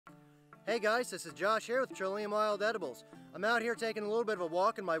Hey guys, this is Josh here with Trillium Wild Edibles. I'm out here taking a little bit of a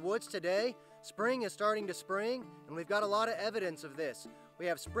walk in my woods today. Spring is starting to spring, and we've got a lot of evidence of this. We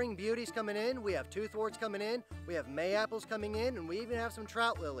have spring beauties coming in, we have toothworts coming in, we have mayapples coming in, and we even have some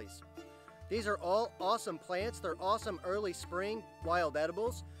trout lilies. These are all awesome plants. They're awesome early spring wild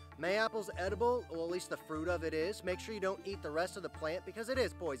edibles. Mayapple's edible, well, at least the fruit of it is. Make sure you don't eat the rest of the plant because it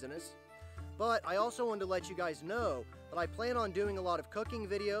is poisonous. But I also wanted to let you guys know that I plan on doing a lot of cooking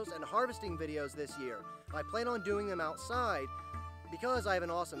videos and harvesting videos this year. I plan on doing them outside because I have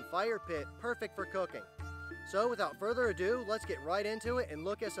an awesome fire pit, perfect for cooking. So without further ado, let's get right into it and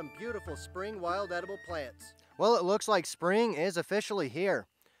look at some beautiful spring wild edible plants. Well, it looks like spring is officially here.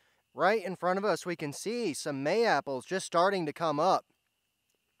 Right in front of us, we can see some mayapples just starting to come up.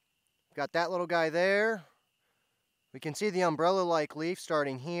 Got that little guy there. We can see the umbrella-like leaf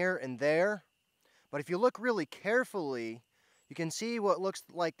starting here and there. But if you look really carefully, you can see what looks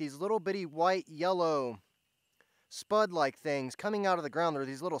like these little bitty white, yellow, spud-like things coming out of the ground. There are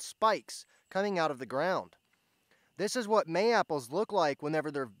these little spikes coming out of the ground. This is what mayapples look like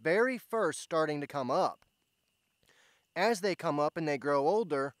whenever they're very first starting to come up. As they come up and they grow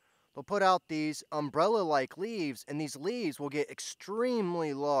older, they'll put out these umbrella-like leaves, and these leaves will get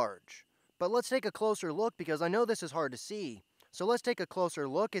extremely large. But let's take a closer look because I know this is hard to see. So let's take a closer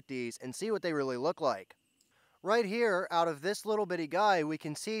look at these and see what they really look like. Right here, out of this little bitty guy, we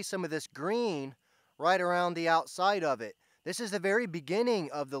can see some of this green right around the outside of it. This is the very beginning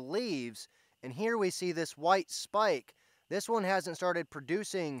of the leaves, and here we see this white spike. This one hasn't started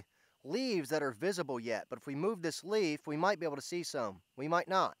producing leaves that are visible yet, but if we move this leaf, we might be able to see some. We might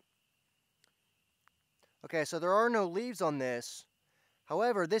not. Okay, so there are no leaves on this.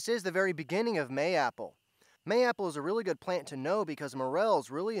 However, this is the very beginning of mayapple. Mayapple is a really good plant to know because morels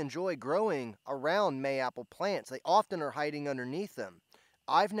really enjoy growing around mayapple plants. They often are hiding underneath them.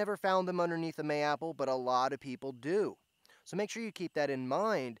 I've never found them underneath a mayapple, but a lot of people do. So make sure you keep that in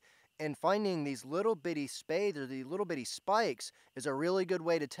mind, and finding these little bitty spades or these little bitty spikes is a really good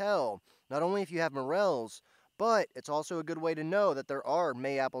way to tell, not only if you have morels, but it's also a good way to know that there are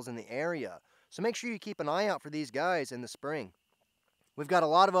mayapples in the area. So make sure you keep an eye out for these guys in the spring. We've got a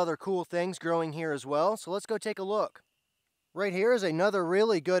lot of other cool things growing here as well, so let's go take a look. Right here is another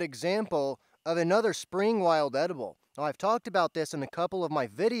really good example of another spring wild edible. Now, I've talked about this in a couple of my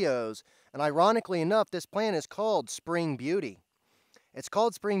videos, and ironically enough, this plant is called Spring Beauty. It's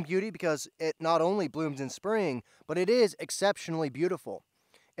called Spring Beauty because it not only blooms in spring, but it is exceptionally beautiful.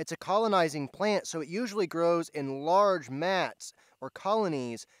 It's a colonizing plant, so it usually grows in large mats or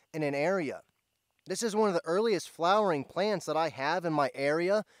colonies in an area. This is one of the earliest flowering plants that I have in my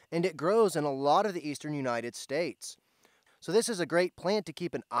area, and it grows in a lot of the eastern United States. So this is a great plant to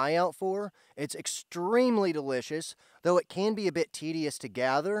keep an eye out for. It's extremely delicious, though it can be a bit tedious to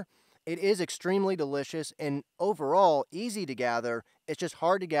gather. It is extremely delicious and overall easy to gather. It's just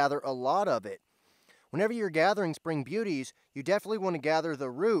hard to gather a lot of it. Whenever you're gathering spring beauties, you definitely want to gather the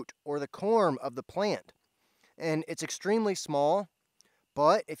root or the corm of the plant. And it's extremely small.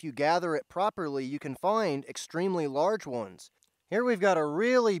 But if you gather it properly, you can find extremely large ones. Here we've got a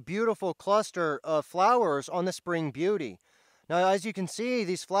really beautiful cluster of flowers on the Spring Beauty. Now, as you can see,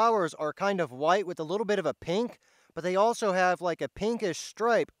 these flowers are kind of white with a little bit of a pink, but they also have like a pinkish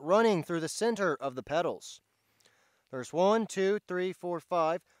stripe running through the center of the petals. There's 1, 2, 3, 4,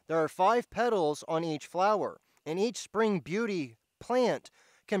 5. There are 5 petals on each flower, and each Spring Beauty plant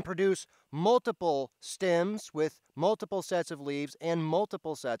can produce multiple stems with multiple sets of leaves and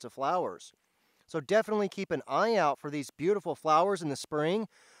multiple sets of flowers. So definitely keep an eye out for these beautiful flowers in the spring.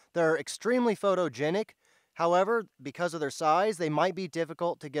 They're extremely photogenic. However, because of their size, they might be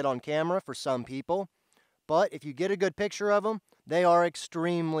difficult to get on camera for some people. But if you get a good picture of them, they are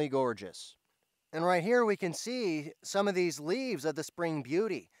extremely gorgeous. And right here we can see some of these leaves of the Spring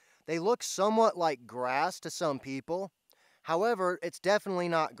Beauty. They look somewhat like grass to some people. However, it's definitely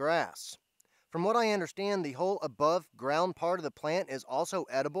not grass. From what I understand, the whole above ground part of the plant is also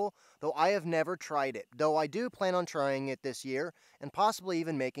edible, though I have never tried it. Though I do plan on trying it this year, and possibly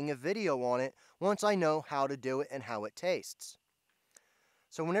even making a video on it once I know how to do it and how it tastes.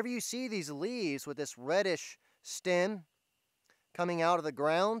 So whenever you see these leaves with this reddish stem coming out of the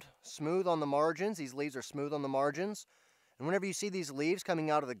ground, smooth on the margins, these leaves are smooth on the margins, and whenever you see these leaves coming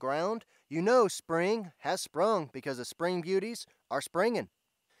out of the ground, you know spring has sprung because the spring beauties are springing.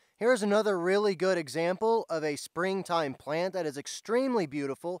 Here's another really good example of a springtime plant that is extremely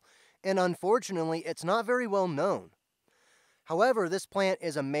beautiful, and unfortunately, it's not very well known. However, this plant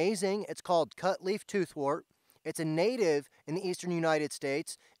is amazing. It's called Cut Leaf Toothwort. It's a native in the eastern United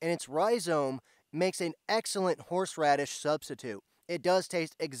States, and its rhizome makes an excellent horseradish substitute. it does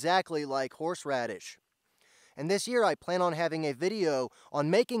taste exactly like horseradish. And this year I plan on having a video on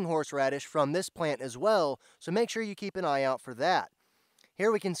making horseradish from this plant as well, so make sure you keep an eye out for that. Here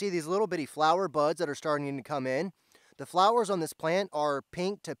we can see these little bitty flower buds that are starting to come in. The flowers on this plant are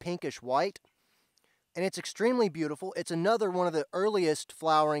pink to pinkish white, and it's extremely beautiful. It's another one of the earliest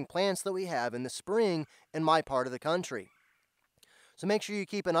flowering plants that we have in the spring in my part of the country. So make sure you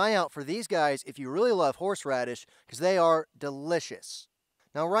keep an eye out for these guys if you really love horseradish, because they are delicious.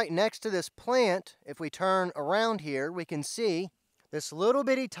 Now right next to this plant, if we turn around here, we can see this little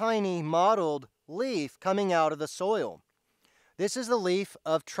bitty tiny mottled leaf coming out of the soil. This is the leaf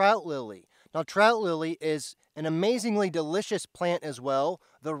of Trout Lily. Now Trout Lily is an amazingly delicious plant as well.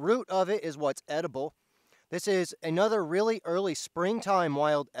 The root of it is what's edible. This is another really early springtime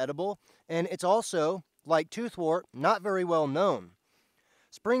wild edible, and it's also, like Toothwort, not very well known.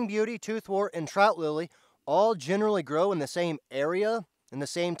 Spring Beauty, Toothwort, and Trout Lily all generally grow in the same area, in the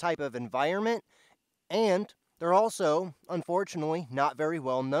same type of environment, and they're also, unfortunately, not very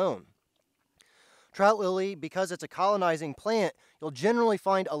well known. Trout Lily, because it's a colonizing plant, you'll generally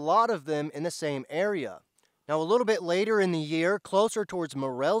find a lot of them in the same area. Now a little bit later in the year, closer towards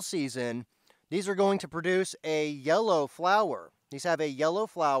morel season, these are going to produce a yellow flower. These have a yellow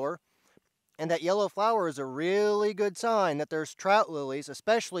flower, and that yellow flower is a really good sign that there's trout lilies,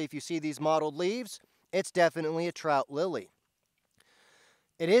 especially if you see these mottled leaves. It's definitely a trout lily.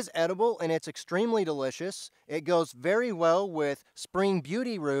 It is edible and it's extremely delicious. It goes very well with Spring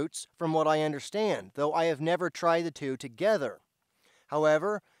Beauty roots from what I understand, though I have never tried the two together.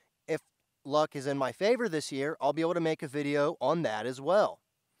 However, if luck is in my favor this year, I'll be able to make a video on that as well.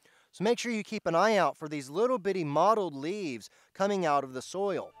 So make sure you keep an eye out for these little bitty mottled leaves coming out of the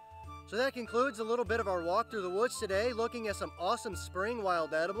soil. So that concludes a little bit of our walk through the woods today, looking at some awesome spring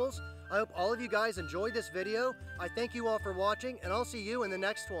wild edibles. I hope all of you guys enjoyed this video. I thank you all for watching, and I'll see you in the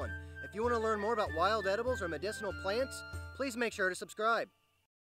next one. If you want to learn more about wild edibles or medicinal plants, please make sure to subscribe.